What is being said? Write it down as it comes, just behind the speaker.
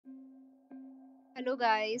Hello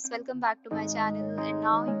guys, welcome back to my channel and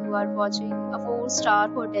now you are watching a 4-star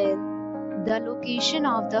hotel. The location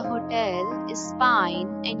of the hotel is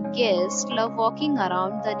fine and guests love walking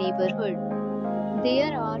around the neighborhood.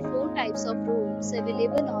 There are 4 types of rooms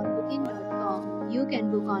available on booking.com. You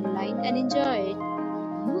can book online and enjoy it.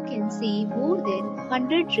 You can see more than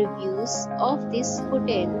 100 reviews of this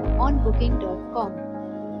hotel on booking.com.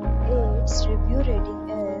 Its review rating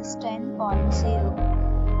is 10.0.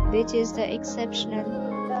 which is the exceptional.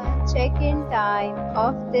 The check-in time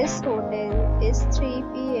of this hotel is 3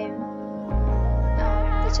 p.m.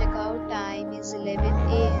 and the checkout time is 11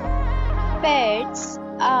 a.m. Pets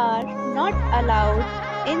are not allowed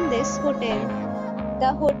in this hotel.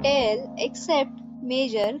 The hotel accepts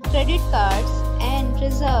major credit cards and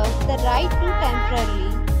reserves the right to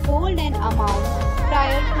temporarily hold an amount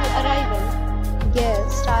prior to arrival.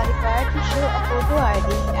 Guests are required to show a photo ID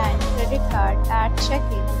and credit card at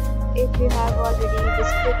check-in. If you have already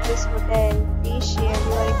visited this hotel, please share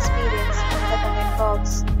your experience in the comment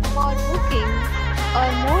box. For booking or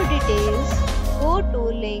more details, go to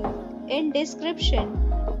link in description.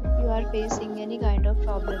 If you are facing any kind of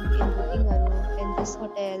problem in booking a room in this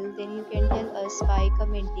hotel, then you can tell us by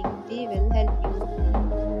commenting. We will help you.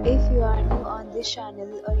 If you are new on this channel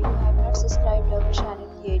or you have not subscribed our channel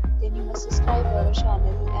yet, then you must subscribe our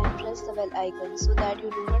channel and press the bell icon so that you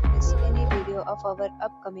do not miss any video of our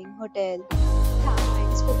upcoming hotel.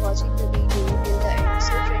 Thanks for watching the video till the end.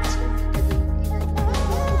 So friends,